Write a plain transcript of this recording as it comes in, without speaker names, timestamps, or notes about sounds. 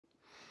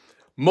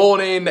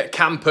Morning,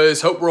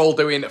 campers. Hope we're all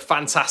doing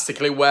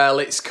fantastically well.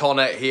 It's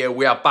Connor here.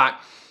 We are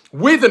back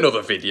with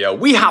another video.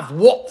 We have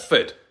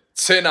Watford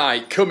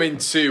tonight coming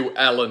to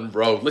Ellen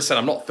Road. Listen,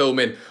 I'm not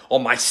filming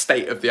on my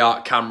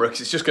state-of-the-art camera because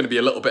it's just going to be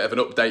a little bit of an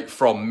update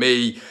from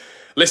me.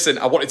 Listen,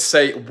 I wanted to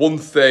say one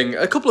thing,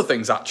 a couple of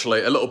things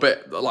actually, a little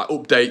bit like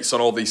updates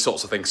on all these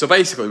sorts of things. So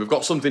basically, we've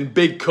got something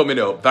big coming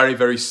up very,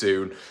 very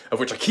soon,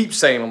 of which I keep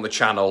saying on the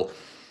channel,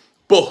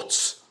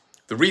 but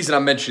the reason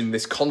I'm mentioning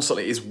this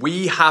constantly is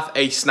we have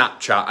a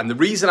Snapchat, and the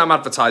reason I'm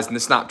advertising the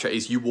Snapchat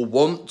is you will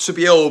want to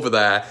be over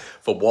there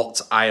for what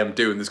I am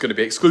doing. There's going to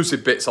be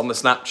exclusive bits on the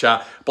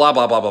Snapchat, blah,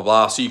 blah, blah, blah,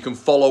 blah, so you can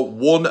follow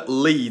one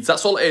Leeds.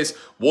 That's all it is,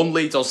 one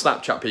Leeds on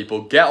Snapchat,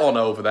 people. Get on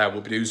over there.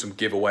 We'll be doing some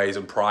giveaways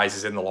and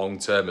prizes in the long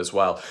term as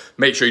well.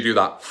 Make sure you do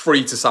that.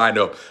 Free to sign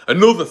up.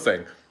 Another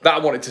thing that I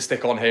wanted to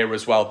stick on here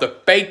as well, the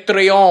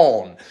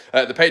Patreon.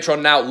 The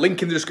Patreon now,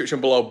 link in the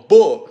description below,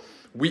 but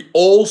we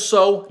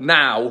also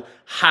now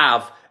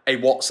have a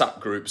WhatsApp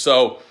group.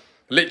 So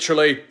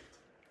literally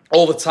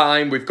all the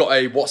time we've got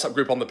a WhatsApp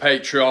group on the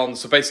Patreon.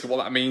 So basically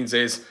what that means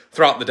is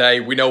throughout the day,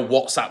 we know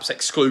WhatsApp's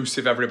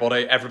exclusive,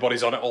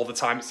 everybody's on it all the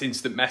time. It's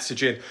instant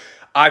messaging.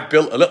 I've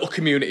built a little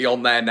community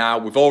on there now.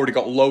 We've already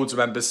got loads of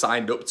members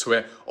signed up to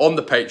it on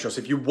the Patreon.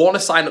 So if you want to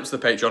sign up to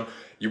the Patreon,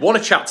 you want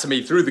to chat to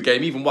me through the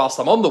game, even whilst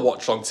I'm on the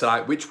watch long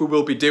tonight, which we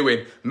will be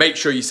doing, make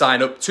sure you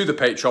sign up to the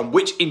Patreon,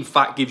 which in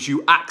fact gives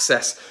you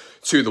access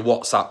to the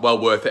WhatsApp. Well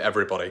worth it,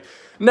 everybody.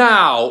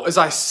 Now, as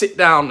I sit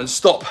down and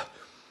stop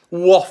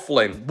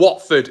waffling,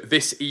 Watford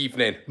this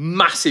evening,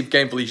 massive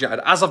game for Leeds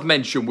United. As I've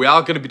mentioned, we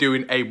are going to be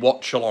doing a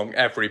watch-along,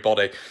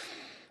 everybody.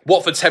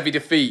 Watford's heavy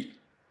defeat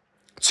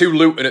to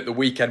Luton at the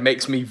weekend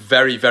makes me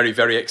very, very,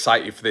 very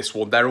excited for this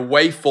one. Their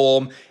away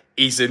form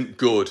isn't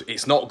good.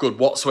 It's not good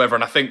whatsoever,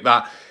 and I think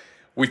that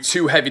with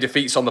two heavy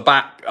defeats on the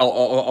back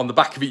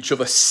of each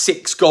other,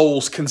 6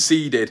 goals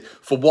conceded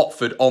for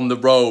Watford on the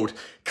road.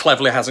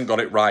 Cleverly hasn't got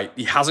it right.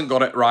 He hasn't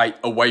got it right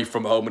away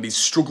from home, and he's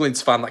struggling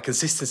to find that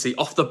consistency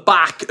off the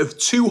back of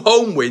 2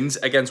 home wins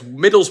against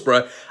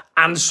Middlesbrough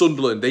and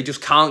Sunderland. They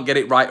just can't get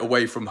it right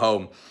away from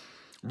home.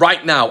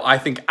 Right now, I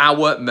think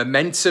our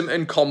momentum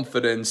and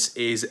confidence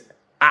is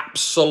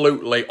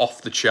absolutely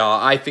off the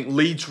chart. I think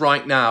Leeds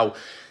right now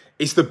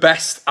is the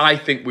best I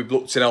think we've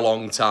looked in a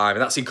long time,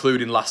 and that's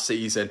including last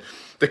season.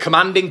 The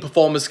commanding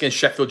performance against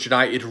Sheffield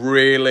United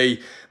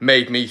really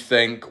made me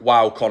think,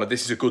 wow, Connor,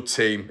 this is a good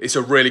team. It's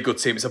a really good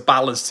team. It's a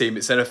balanced team.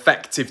 It's an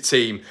effective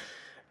team,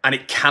 and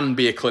it can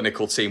be a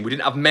clinical team. We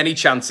didn't have many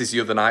chances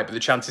the other night, but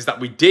the chances that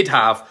we did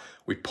have,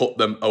 we put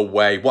them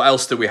away. What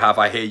else do we have?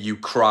 I hear you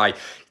cry.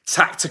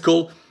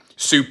 Tactical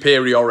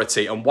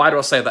superiority. And why do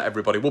I say that,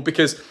 everybody? Well,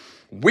 because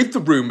with the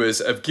rumours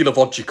of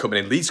Gilovodji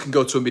coming in, Leeds can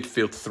go to a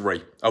midfield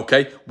 3,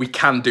 okay? We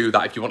can do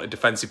that if you want a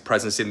defensive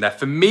presence in there.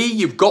 For me,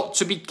 you've got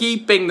to be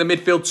keeping the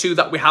midfield 2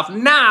 that we have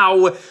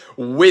now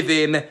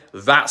within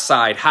that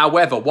side.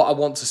 However, what I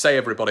want to say,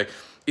 everybody,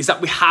 is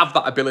that we have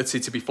that ability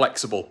to be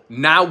flexible.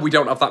 Now we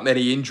don't have that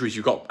many injuries.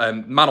 You've got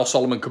Manor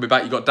Solomon coming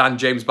back. You've got Dan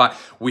James back.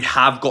 We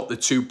have got the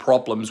 2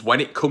 problems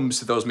when it comes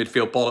to those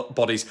midfield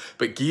bodies.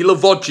 But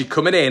Gilovodji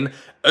coming in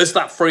as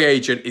that free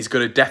agent is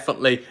going to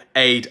definitely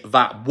aid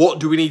that. What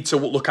do we need to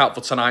look out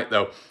for tonight,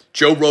 though?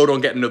 Joe Rodon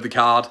getting another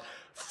card.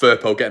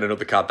 Firpo getting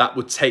another card. That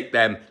would take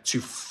them to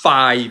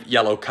 5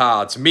 yellow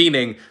cards,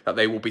 meaning that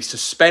they will be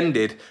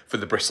suspended for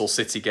the Bristol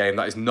City game.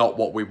 That is not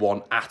what we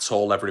want at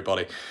all,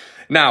 everybody.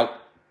 Now,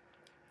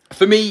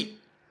 for me,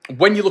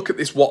 when you look at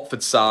this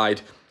Watford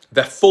side,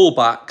 their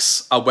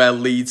fullbacks are where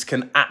Leeds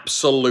can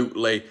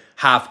absolutely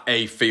have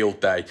a field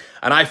day.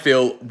 And I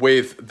feel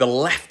with the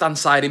left-hand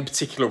side in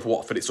particular of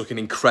Watford, it's looking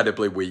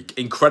incredibly weak.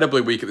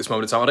 Incredibly weak at this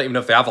moment in time. I don't even know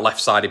if they have a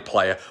left-sided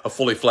player, a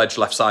fully fledged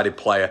left-sided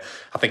player.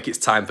 I think it's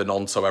time for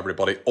Nonto,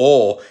 everybody.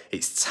 Or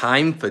it's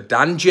time for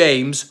Dan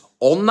James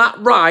on that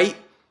right,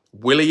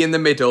 Willie in the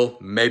middle,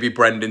 maybe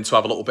Brendan to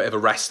have a little bit of a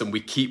rest, and we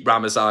keep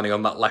Ramazani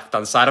on that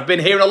left-hand side. I've been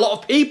hearing a lot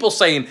of people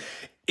saying,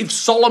 if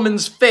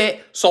Solomon's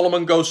fit,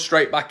 Solomon goes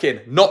straight back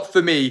in. Not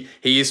for me.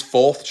 He is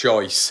 4th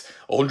choice.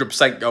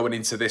 100% going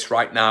into this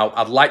right now.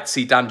 I'd like to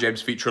see Dan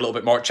James feature a little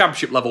bit more at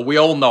championship level. We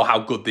all know how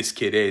good this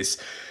kid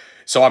is.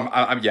 So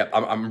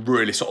I'm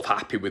really sort of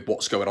happy with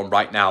what's going on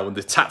right now. And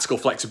the tactical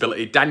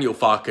flexibility, Daniel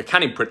Farke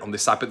can imprint on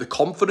this side. But the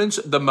confidence,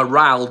 the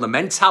morale, the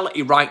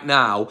mentality right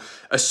now,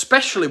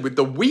 especially with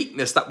the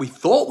weakness that we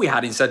thought we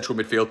had in central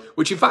midfield,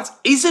 which in fact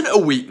isn't a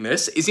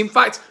weakness, is in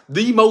fact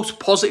the most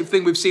positive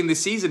thing we've seen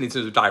this season in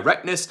terms of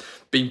directness,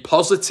 being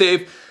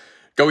positive,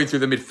 going through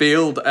the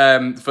midfield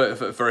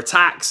for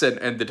attacks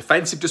and the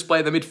defensive display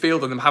in the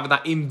midfield, and them having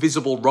that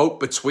invisible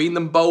rope between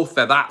them both.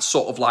 They're that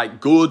sort of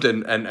like good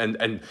and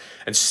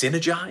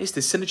synergised.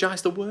 Is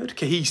synergised the word?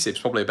 Cohesive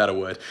is probably a better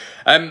word.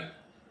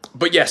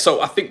 But yeah,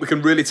 so I think we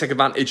can really take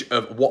advantage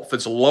of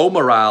Watford's low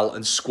morale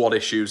and squad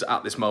issues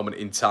at this moment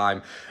in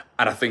time.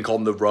 And I think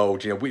on the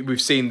road, you know, we've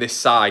seen this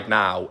side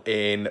now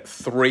in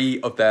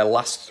 3 of their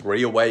last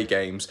 3 away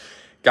games.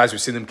 Guys,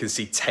 we've seen them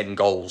concede 10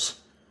 goals.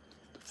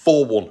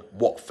 4-1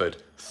 Watford,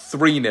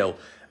 3-0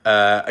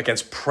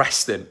 against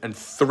Preston and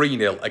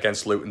 3-0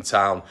 against Luton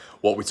Town.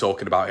 What we're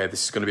talking about here,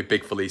 this is going to be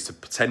big for Leeds to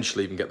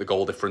potentially even get the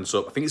goal difference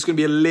up. I think it's going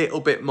to be a little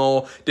bit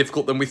more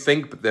difficult than we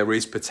think, but there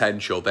is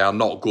potential. They are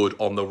not good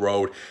on the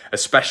road,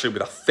 especially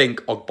with, I think,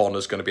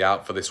 Ogbonna's going to be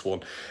out for this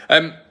one.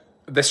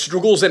 The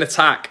struggles in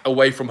attack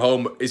away from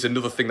home is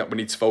another thing that we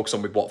need to focus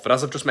on with Watford.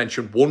 As I've just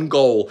mentioned, 1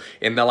 goal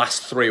in the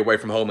last 3 away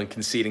from home and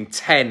conceding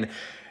 10.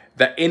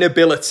 The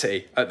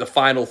inability at the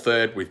final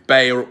third with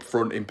Bayer up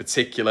front in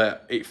particular,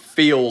 it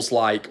feels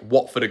like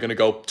Watford are going to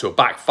go to a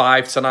back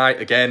 5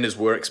 tonight, again, as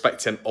we're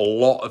expecting a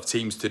lot of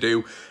teams to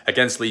do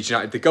against Leeds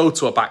United. They go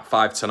to a back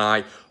 5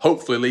 tonight.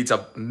 Hopefully Leeds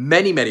have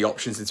many, many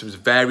options in terms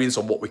of variance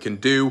on what we can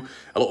do.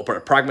 A little bit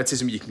of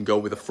pragmatism. You can go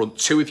with a front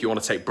 2 if you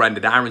want to take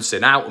Brendan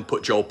Aronson out and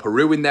put Joel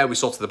Peru in there. We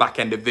saw to the back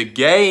end of the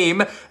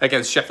game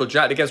against Sheffield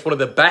United, against one of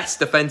the best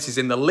defences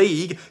in the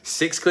league.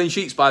 6 clean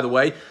sheets, by the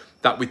way,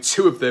 that with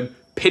 2 of them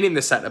pinning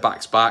the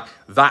centre-backs back,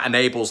 that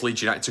enables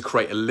Leeds United to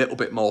create a little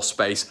bit more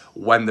space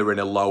when they're in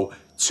a low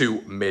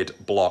to mid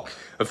block.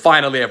 And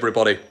finally,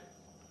 everybody,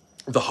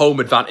 the home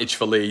advantage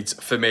for Leeds,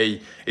 for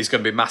me, is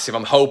going to be massive.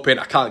 I'm hoping,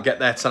 I can't get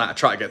there tonight. I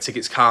try to get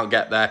tickets, can't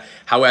get there.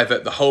 However,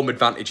 the home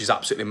advantage is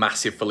absolutely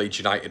massive for Leeds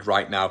United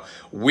right now.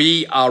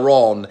 We are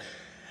on,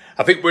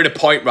 I think we're in a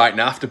point right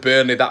now after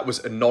Burnley. That was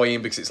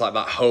annoying because it's like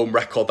that home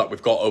record that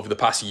we've got over the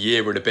past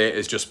year and a bit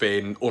has just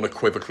been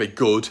unequivocally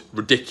good,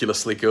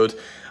 ridiculously good.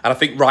 And I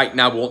think right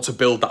now we want to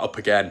build that up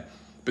again.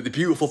 But the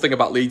beautiful thing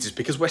about Leeds is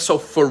because we're so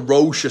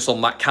ferocious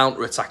on that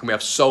counter-attack and we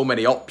have so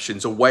many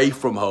options away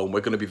from home,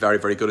 we're going to be very,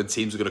 very good and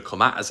teams are going to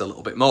come at us a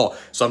little bit more.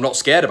 So I'm not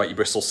scared about your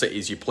Bristol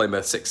Cities, your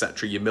Plymouths,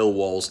 etc., your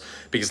Millwalls,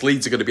 because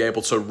Leeds are going to be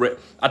able to rip.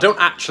 I don't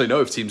actually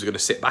know if teams are going to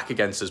sit back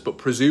against us, but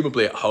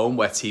presumably at home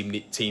where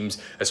teams,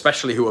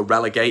 especially who are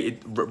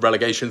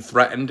relegation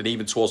threatened and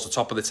even towards the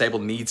top of the table,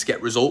 need to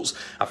get results,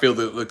 I feel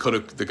that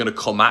they're going to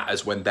come at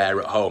us when they're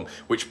at home,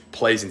 which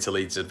plays into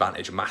Leeds'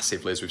 advantage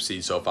massively as we've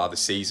seen so far this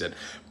season.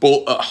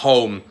 But at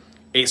home,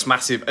 it's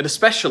massive. And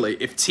especially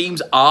if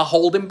teams are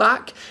holding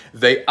back,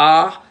 they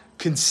are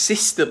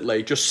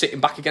consistently just sitting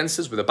back against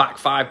us with a back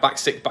 5, back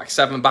 6, back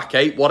 7, back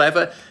 8,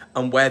 whatever.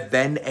 And we're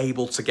then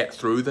able to get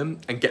through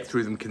them and get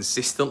through them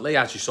consistently,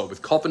 as you saw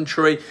with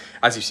Coventry,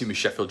 as you've seen with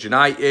Sheffield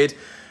United.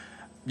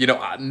 You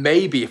know,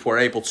 maybe if we're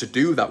able to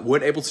do that,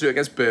 weren't able to do it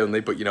against Burnley,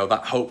 but, you know,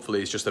 that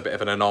hopefully is just a bit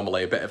of an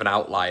anomaly, a bit of an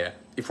outlier.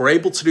 If we're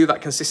able to do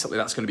that consistently,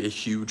 that's going to be a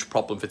huge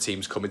problem for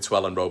teams coming to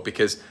Ellen Road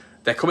because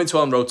they're coming to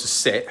Ellen Road to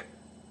sit.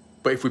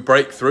 But if we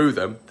break through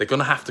them, they're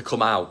going to have to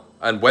come out.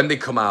 And when they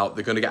come out,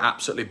 they're going to get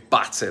absolutely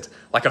battered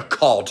like a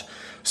cod.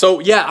 So,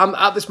 yeah, I'm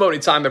at this moment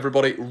in time,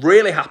 everybody,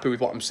 really happy with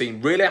what I'm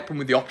seeing. Really happy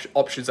with the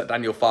options that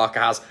Daniel Farke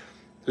has.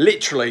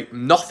 Literally,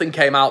 nothing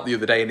came out the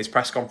other day in his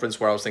press conference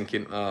where I was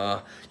thinking, you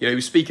know, he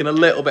was speaking a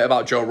little bit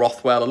about Joe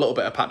Rothwell, a little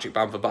bit of Patrick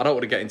Bamford, but I don't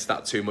want to get into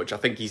that too much. I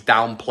think he's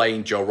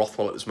downplaying Joe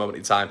Rothwell at this moment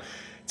in time.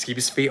 To keep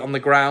his feet on the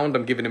ground,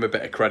 I'm giving him a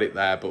bit of credit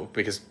there, but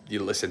because,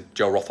 you listen,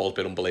 Joe Rothwell's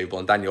been unbelievable,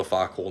 and Daniel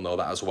Farke will know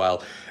that as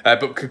well.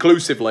 But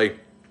conclusively,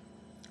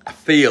 I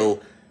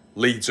feel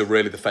Leeds are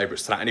really the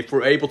favourites tonight. And if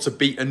we're able to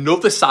beat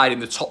another side in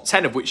the top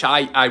 10, of which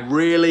I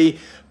really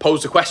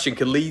pose the question,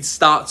 can Leeds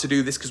start to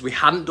do this? Because we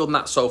hadn't done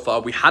that so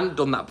far. We hadn't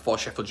done that before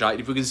Sheffield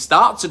United. If we can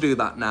start to do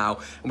that now,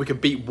 and we can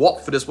beat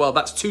Watford as well,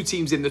 that's 2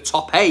 teams in the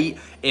top 8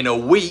 in a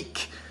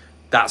week.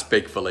 That's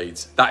big for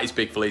Leeds. That is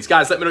big for Leeds.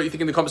 Guys, let me know what you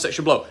think in the comment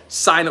section below.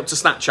 Sign up to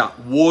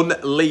Snapchat. 1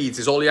 Leeds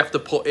is all you have to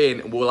put in,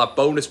 and we'll have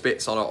bonus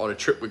bits on a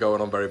trip we're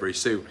going on very, very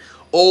soon.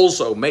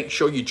 Also, make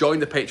sure you join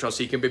the Patreon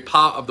so you can be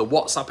part of the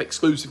WhatsApp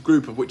exclusive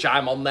group, of which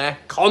I'm on there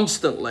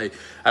constantly,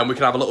 and we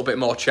can have a little bit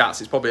more chats.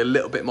 It's probably a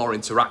little bit more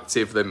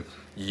interactive than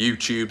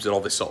YouTubes and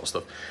all this sort of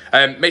stuff.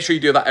 Make sure you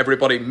do that,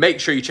 everybody. Make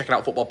sure you're checking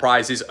out Football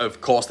Prizes.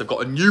 Of course, they've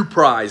got a new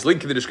prize.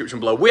 Link in the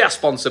description below. We are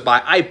sponsored by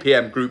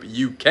IPM Group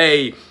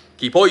UK.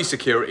 Keep all your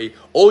security,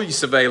 all your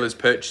surveillance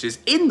purchases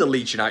in the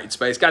Leeds United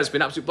space. Guys, it's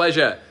been an absolute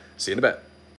pleasure. See you in a bit.